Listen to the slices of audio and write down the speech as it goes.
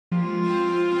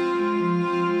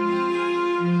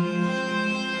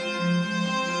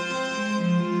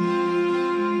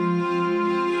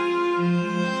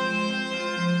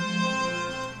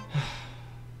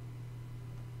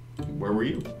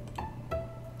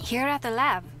Here at the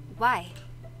lab. Why?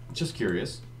 Just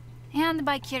curious. And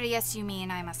by curious, you mean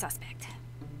I'm a suspect.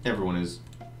 Everyone is.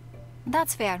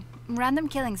 That's fair. Random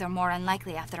killings are more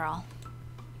unlikely after all.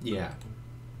 Yeah.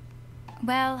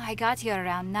 Well, I got here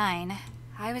around 9.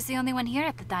 I was the only one here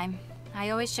at the time.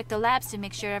 I always check the labs to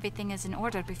make sure everything is in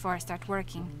order before I start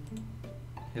working.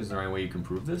 Is there any way you can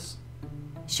prove this?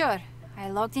 Sure. I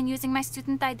logged in using my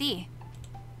student ID.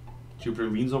 Jupiter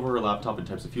leans over her laptop and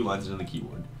types a few lines into the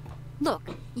keyboard.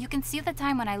 Look, you can see the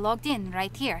time when I logged in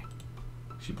right here.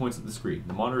 She points at the screen.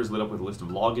 The monitor is lit up with a list of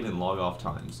login and log off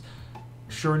times.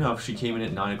 Sure enough, she came in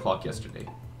at 9 o'clock yesterday.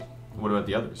 What about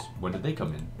the others? When did they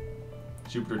come in?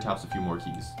 Jupiter taps a few more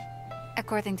keys.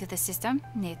 According to the system,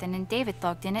 Nathan and David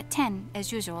logged in at 10,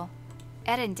 as usual.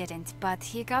 Eren didn't, but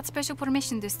he got special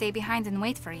permission to stay behind and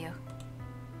wait for you.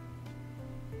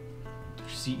 Did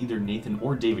you see either Nathan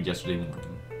or David yesterday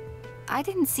morning? I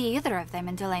didn't see either of them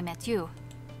until I met you.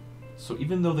 So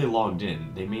even though they logged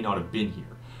in, they may not have been here.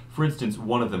 For instance,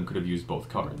 one of them could have used both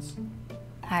cards.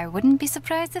 I wouldn't be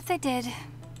surprised if they did.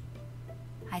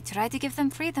 I try to give them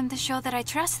freedom to show that I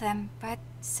trust them, but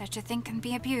such a thing can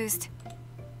be abused.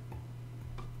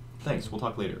 Thanks, we'll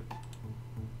talk later.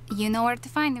 You know where to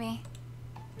find me.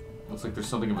 Looks like there's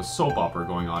something of a soap opera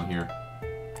going on here.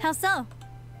 How so?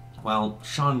 Well,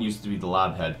 Sean used to be the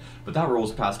lab head, but that role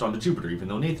was passed on to Jupiter even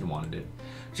though Nathan wanted it.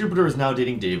 Jupiter is now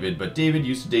dating David, but David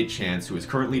used to date Chance, who is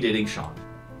currently dating Sean.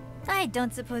 I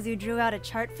don't suppose you drew out a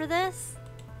chart for this?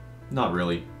 Not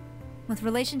really. With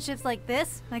relationships like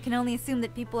this, I can only assume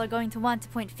that people are going to want to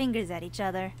point fingers at each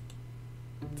other.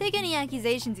 Take any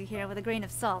accusations you hear with a grain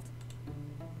of salt.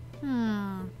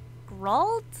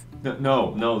 Gralt?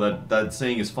 No, that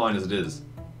saying is fine as it is.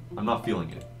 I'm not feeling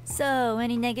it. So,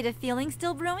 any negative feelings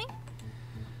still brewing?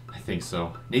 I think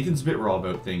so. Nathan's a bit raw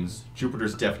about things.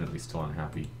 Jupiter's definitely still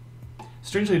unhappy.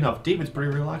 Strangely enough, David's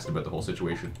pretty relaxed about the whole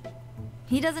situation.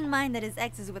 He doesn't mind that his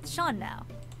ex is with Sean now.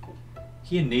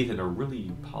 He and Nathan are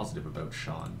really positive about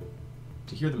Sean.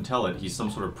 To hear them tell it, he's some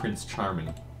sort of Prince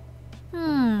Charming.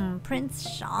 Prince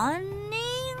Sean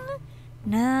name?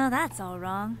 No, that's all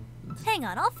wrong. Hang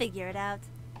on, I'll figure it out.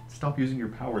 Stop using your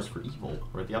powers for evil,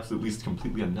 or at the absolute least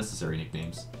completely unnecessary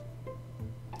nicknames.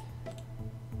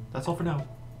 That's all for now.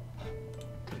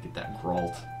 Gotta get that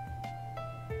Gralt.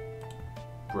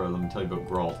 Bro, let me tell you about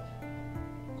Gralt.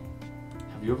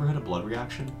 Have you ever had a blood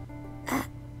reaction?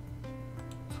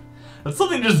 Did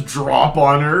something just drop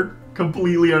on her,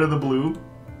 completely out of the blue?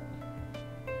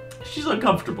 She's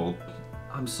uncomfortable.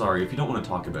 I'm sorry, if you don't want to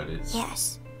talk about it.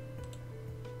 Yes.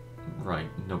 Right,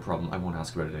 no problem. I won't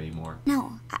ask about it anymore.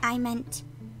 No, I meant...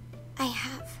 I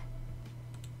have.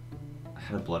 I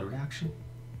had a blood reaction?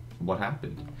 What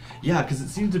happened? Yeah, because it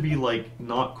seems to be, like,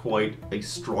 not quite a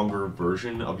stronger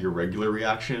version of your regular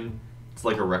reaction. It's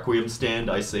like a Requiem stand,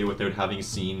 I say without having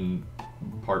seen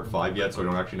part 5 yet, so I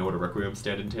don't actually know what a Requiem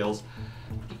stand entails.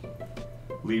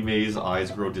 Lee May's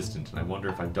eyes grow distant, and I wonder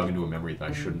if I dug into a memory that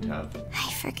I shouldn't have.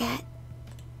 I forget.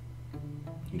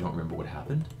 You don't remember what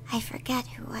happened? I forget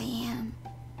who I am.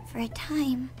 For a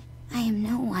time, I am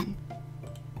no one.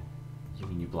 You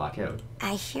mean you black out?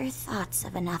 I hear thoughts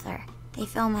of another. They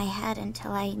fill my head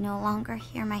until I no longer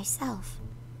hear myself.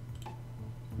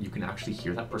 You can actually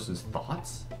hear that person's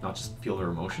thoughts? Not just feel their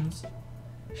emotions?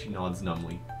 She nods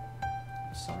numbly.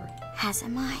 I'm sorry. As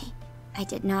am I. I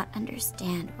did not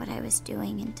understand what I was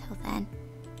doing until then.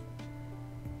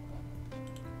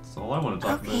 That's all I want to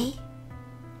talk about. Okay.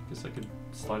 I guess I could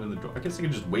slide in the door. I guess I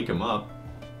could just wake him up.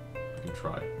 I can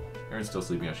try. Aaron's still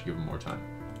sleeping. I should give him more time.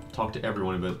 Talk to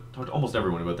almost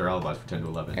everyone about their alibis for 10 to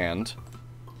 11. And?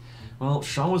 Well,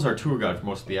 Sean was our tour guide for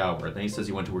most of the hour, then he says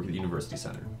he went to work at the university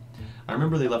center. I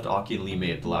remember they left Aki and Lee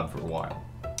May at the lab for a while.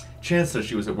 Chance says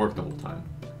she was at work the whole time.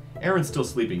 Aaron's still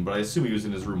sleeping, but I assume he was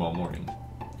in his room all morning.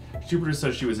 Jupiter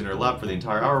says she was in her lab for the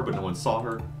entire hour, but no one saw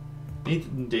her.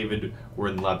 Nathan and David were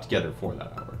in the lab together for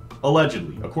that hour.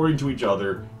 Allegedly, according to each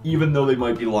other, even though they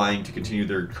might be lying to continue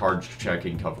their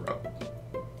card-checking cover-up.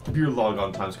 Computer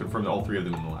log-on times confirm that all 3 of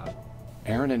them in the lab.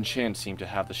 Aaron and Chance seem to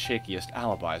have the shakiest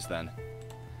alibis then.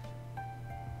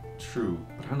 True,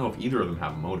 but I don't know if either of them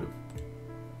have a motive.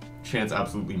 Chance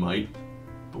absolutely might,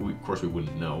 but of course we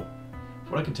wouldn't know.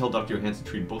 From what I can tell, Dr. Johansson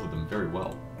treated both of them very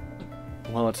well.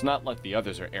 Well, it's not like the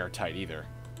others are airtight either.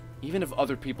 Even if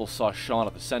other people saw Sean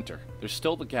at the center, there's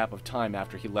still the gap of time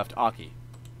after he left Aki.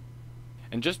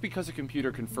 And just because a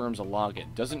computer confirms a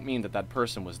login doesn't mean that that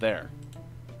person was there.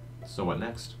 So what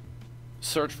next?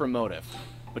 Search for motive,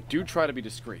 but do try to be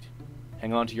discreet.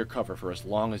 Hang on to your cover for as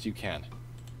long as you can.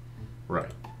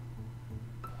 Right.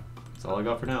 That's all I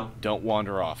got for now. Don't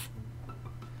wander off.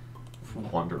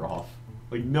 Wander off.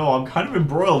 Like, no, I'm kind of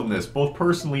embroiled in this, both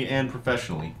personally and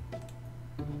professionally.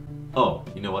 Oh,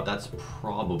 you know what? That's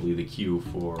probably the cue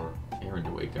for Aaron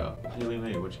to wake up. Hey,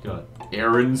 May, what you got?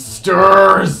 Aaron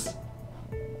stirs!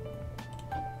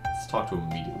 Let's talk to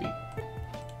him immediately.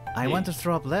 I want to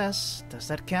throw up less. Does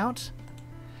that count?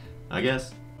 I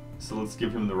guess. So let's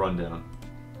give him the rundown.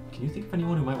 Can you think of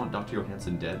anyone who might want Dr.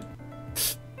 Johansson dead?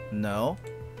 No.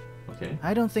 Okay.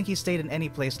 I don't think he stayed in any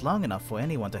place long enough for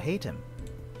anyone to hate him.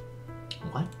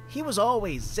 What? He was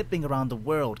always zipping around the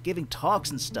world, giving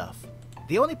talks and stuff.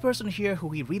 The only person here who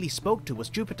he really spoke to was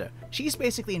Jupiter. She's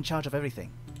basically in charge of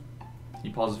everything.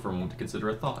 He pauses for a moment to consider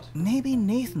a thought. Maybe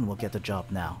Nathan will get the job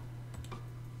now.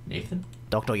 Nathan?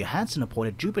 Dr. Johansson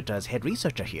appointed Jupiter as head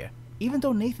researcher here, even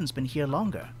though Nathan's been here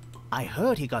longer. I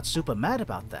heard he got super mad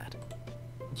about that.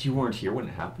 You weren't here when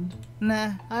it happened?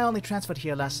 Nah, I only transferred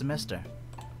here last semester.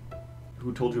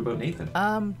 Who told you about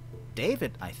Nathan?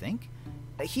 David, I think.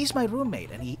 He's my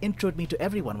roommate, and he introed me to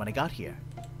everyone when I got here.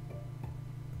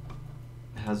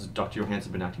 Has Dr.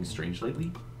 Johansson been acting strange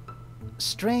lately?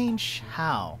 Strange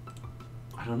how?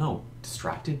 I don't know.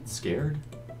 Distracted? Scared?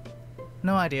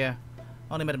 No idea.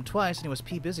 Only met him twice, and he was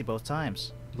busy both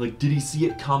times. Like, did he see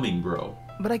it coming, bro?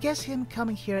 But I guess him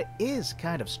coming here is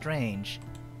kind of strange.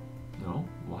 No?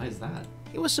 Why is that?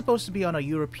 He was supposed to be on a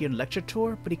European lecture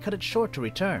tour, but he cut it short to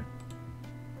return.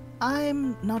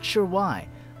 I'm not sure why.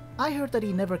 I heard that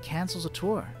he never cancels a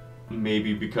tour.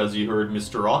 Maybe because he heard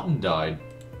Mr. Otten died.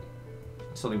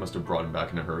 Something must have brought him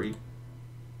back in a hurry.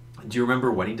 Do you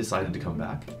remember when he decided to come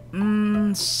back?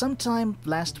 Sometime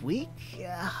last week?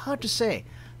 Hard to say.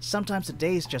 Sometimes the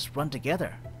days just run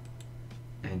together.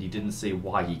 And he didn't say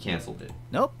why he canceled it.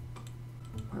 Nope.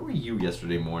 Where were you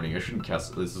yesterday morning? I shouldn't guess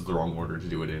this is the wrong order to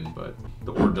do it in, but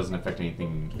the order doesn't affect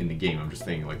anything in the game. I'm just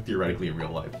saying, like, theoretically in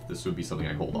real life, this would be something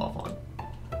I hold off on.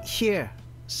 Here,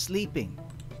 sleeping.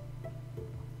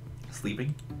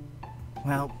 Sleeping?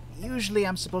 Well, usually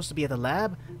I'm supposed to be at the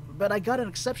lab, but I got an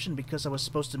exception because I was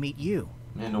supposed to meet you.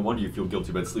 Man, no wonder you feel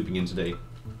guilty about sleeping in today.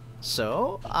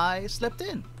 So, I slept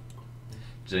in.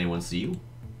 Did anyone see you?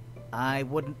 I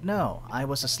wouldn't know. I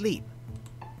was asleep.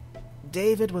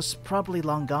 David was probably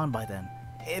long gone by then,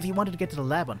 if he wanted to get to the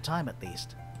lab on time at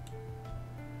least.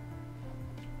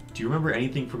 Do you remember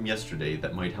anything from yesterday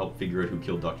that might help figure out who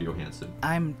killed Dr. Johansson?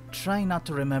 I'm trying not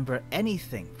to remember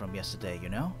anything from yesterday, you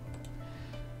know?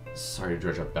 Sorry to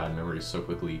dredge up bad memories so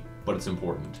quickly, but it's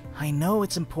important. I know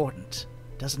it's important.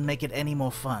 Doesn't make it any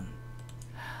more fun.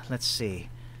 Let's see.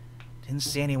 Didn't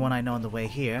see anyone I know on the way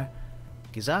here.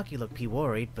 Gizaki looked pretty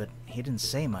worried, but he didn't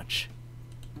say much.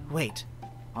 Wait.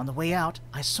 On the way out,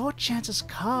 I saw Chance's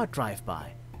car drive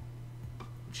by.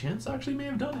 Chance actually may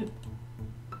have done it.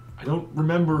 I don't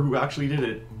remember who actually did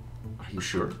it. Are you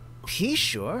sure? He's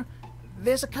sure.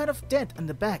 There's a kind of dent in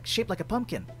the back shaped like a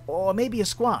pumpkin, or maybe a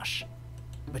squash.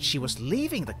 But she was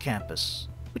leaving the campus,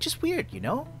 which is weird, you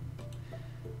know?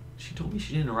 She told me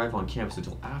she didn't arrive on campus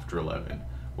until after 11.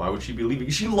 Why would she be leaving?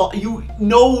 You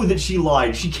know that she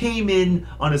lied. She came in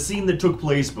on a scene that took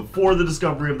place before the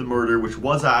discovery of the murder, which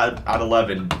was at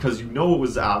 11, because you know it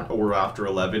was at or after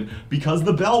 11, because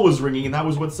the bell was ringing and that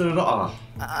was what set it off.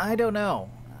 I don't know.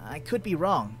 I could be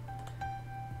wrong.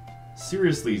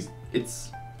 Seriously,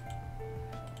 it's...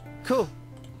 Cool.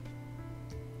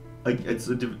 Like, it's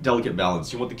a delicate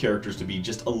balance. You want the characters to be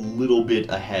just a little bit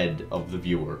ahead of the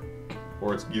viewer.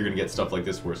 Or you're gonna get stuff like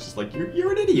this where it's just like,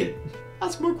 you're an idiot.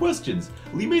 Ask more questions.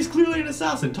 Li Mei's clearly an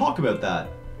assassin. Talk about that.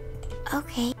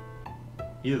 Okay.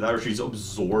 Either that or she's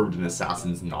absorbed in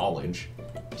assassin's knowledge.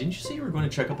 Didn't you say you were going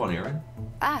to check up on Aaron?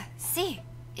 Ah, see.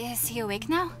 Is he awake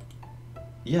now?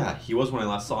 Yeah, he was when I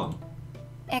last saw him.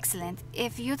 Excellent.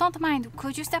 If you don't mind,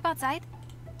 could you step outside?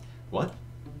 What?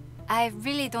 I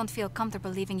really don't feel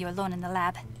comfortable leaving you alone in the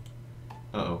lab.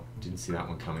 Uh-oh, didn't see that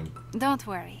one coming. Don't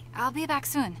worry. I'll be back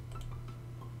soon.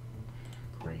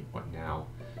 Great, what now?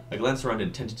 I glance around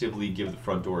and tentatively give the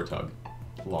front door a tug.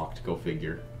 Locked, go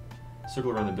figure.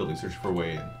 Circle around the building, search for a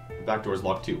way in. The back door's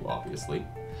locked too, obviously.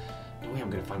 No way I'm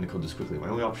gonna find the code this quickly. My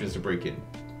only option is to break in.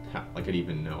 Ha, like I'd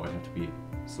even know. I'd have to be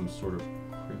some sort of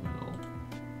criminal.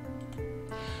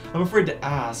 I'm afraid to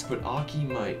ask, but Aki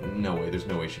might... No way, there's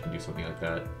no way she can do something like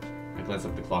that. I glance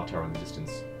up at the clock tower in the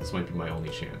distance. This might be my only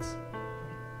chance.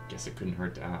 Guess it couldn't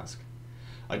hurt to ask.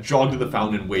 I jog to the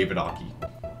fountain and wave at Aki.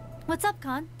 What's up,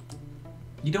 Con?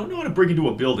 You don't know how to break into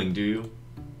a building, do you?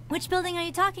 Which building are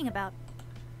you talking about?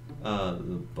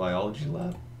 The biology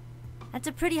lab? That's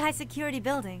a pretty high security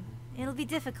building. It'll be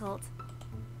difficult.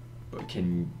 But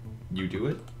can you do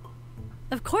it?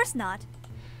 Of course not.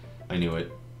 I knew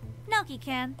it. Naoki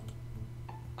can.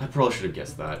 I probably should have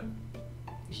guessed that.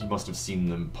 He must have seen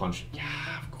them punch.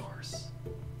 Yeah, of course.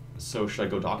 So, should I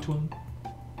go talk to him?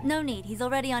 No need, he's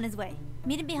already on his way.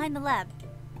 Meet him behind the lab.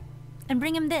 And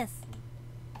bring him this.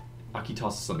 Aki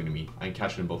tosses something to me. I can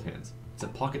catch it in both hands. It's a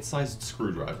pocket-sized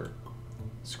screwdriver.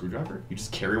 Screwdriver? You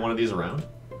just carry one of these around?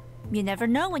 You never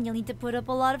know when you'll need to put up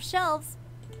a lot of shelves.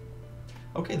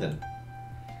 Okay then.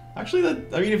 Actually,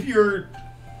 if you're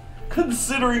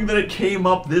considering that it came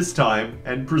up this time,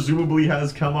 and presumably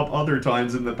has come up other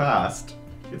times in the past,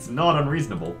 it's not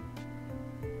unreasonable.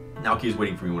 Naoki is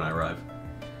waiting for me when I arrive.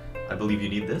 I believe you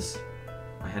need this.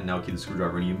 I hand Naoki the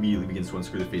screwdriver and he immediately begins to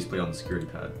unscrew the faceplate on the security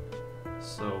pad.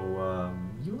 So,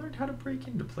 you learned how to break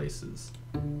into places.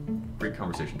 Great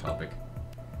conversation topic.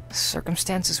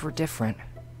 Circumstances were different.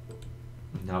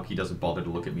 Naoki doesn't bother to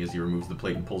look at me as he removes the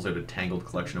plate and pulls out a tangled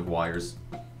collection of wires.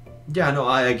 Yeah, no,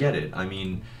 I get it. I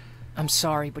mean... I'm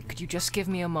sorry, but could you just give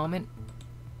me a moment?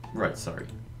 Right, sorry.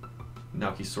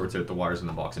 Naoki sorts out the wires in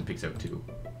the box and picks out 2.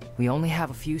 We only have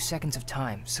a few seconds of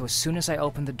time, so as soon as I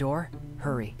open the door,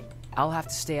 hurry. I'll have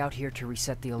to stay out here to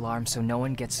reset the alarm so no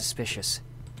one gets suspicious.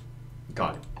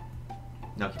 Got it.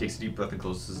 Naoki takes a deep breath and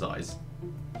closes his eyes.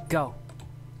 Go.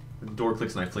 The door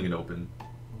clicks and I fling it open.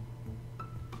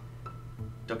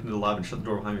 Duck into the lab and shut the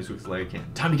door behind me as quickly as I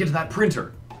can. Time to get to that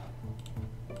printer!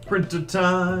 Printer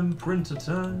time, printer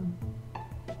time.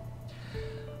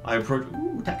 I approach...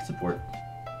 Ooh, tech support.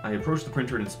 I approach the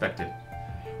printer and inspect it.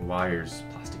 Wires,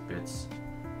 plastic bits.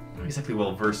 Not exactly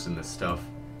well versed in this stuff.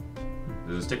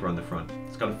 There's a sticker on the front.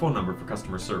 It's got a phone number for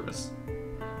customer service.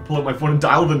 I pull out my phone and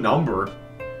dial the number.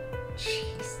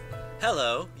 Jeez.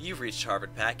 Hello, you've reached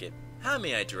Harvard Packet. How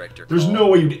may I direct your There's call? no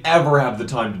way you'd ever have the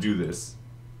time to do this.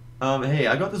 Hey,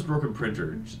 I got this broken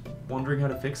printer. Just wondering how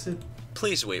to fix it?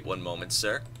 Please wait one moment,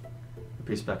 sir. I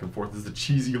pace back and forth as the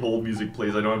cheesy hold music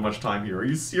plays. I don't have much time here. Are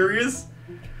you serious?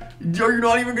 Are you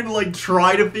not even gonna, like,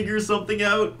 try to figure something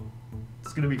out?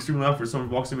 It's gonna be extremely loud for someone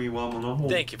walks at me while I'm on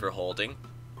hold. Thank you for holding.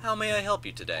 How may I help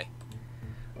you today?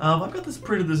 I've got this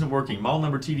printer that isn't working. Model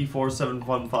number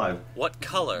TD4715. What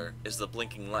color is the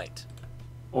blinking light?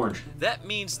 Orange. That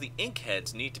means the ink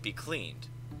heads need to be cleaned.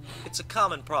 It's a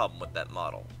common problem with that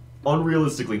model.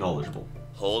 Unrealistically knowledgeable.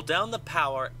 Hold down the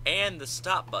power and the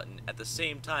stop button at the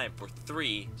same time for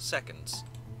 3 seconds.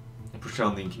 I push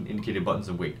down the indicated buttons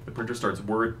and wait. The printer starts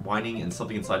whining and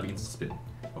something inside begins to spin.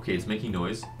 Okay, it's making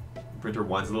noise. The printer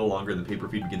whines a little longer and the paper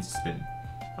feed begins to spin.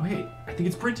 Oh hey, I think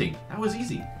it's printing. That was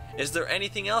easy. Is there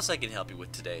anything else I can help you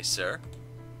with today, sir?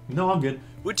 No, I'm good.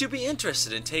 Would you be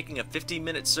interested in taking a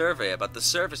 15-minute survey about the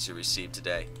service you received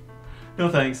today? No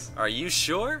thanks. Are you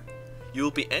sure? You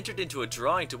will be entered into a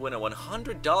drawing to win a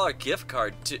 $100 gift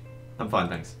card to... I'm fine,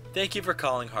 thanks. Thank you for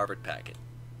calling Harvard Packet.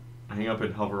 I hang up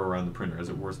and hover around the printer as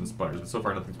it whirs and sputters, but so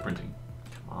far nothing's printing.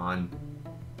 Come on.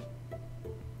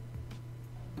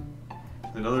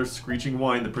 With another screeching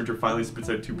whine, the printer finally spits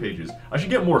out 2 pages. I should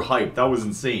get more hype. That was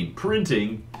insane.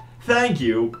 Printing? Thank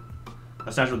you!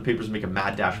 I snatch up the papers and make a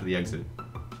mad dash for the exit.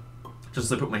 Just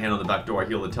as I put my hand on the back door, I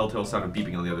hear the telltale sound of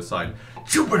beeping on the other side.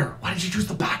 Jupiter! Why did you choose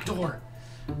the back door?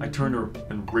 I turn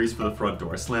and race for the front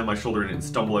door. I slam my shoulder in it and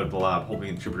stumble out of the lab,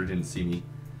 hoping that Jupiter didn't see me.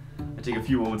 I take a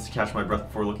few moments to catch my breath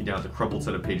before looking down at the crumpled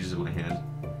set of pages in my hand.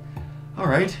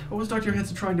 Alright, what was Dr.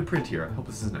 Johansson trying to print here? I hope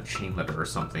this isn't a chain letter or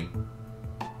something.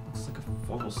 Looks like a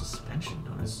formal suspension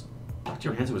notice. Dr.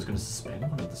 Johansson was going to suspend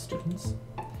one of the students?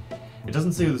 It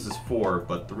doesn't say who this is for,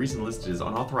 but the reason listed is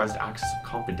unauthorized access of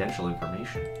confidential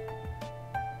information.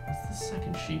 What's the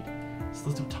second sheet? It's a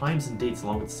list of times and dates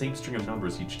along with the same string of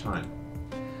numbers each time.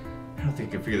 I don't think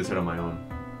I can figure this out on my own.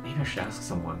 Maybe I should ask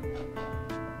someone.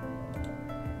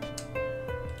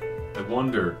 I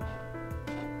wonder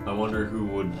who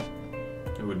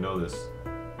would know this.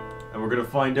 And we're gonna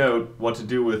find out what to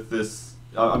do with this.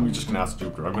 I'm just gonna ask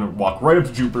Jupiter. I'm gonna walk right up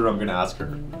to Jupiter. I'm gonna ask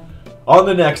her on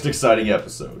the next exciting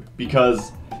episode,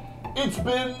 because it's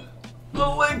been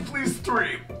a lengthy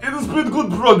stream. It has been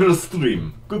good progress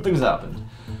stream. Good things happened.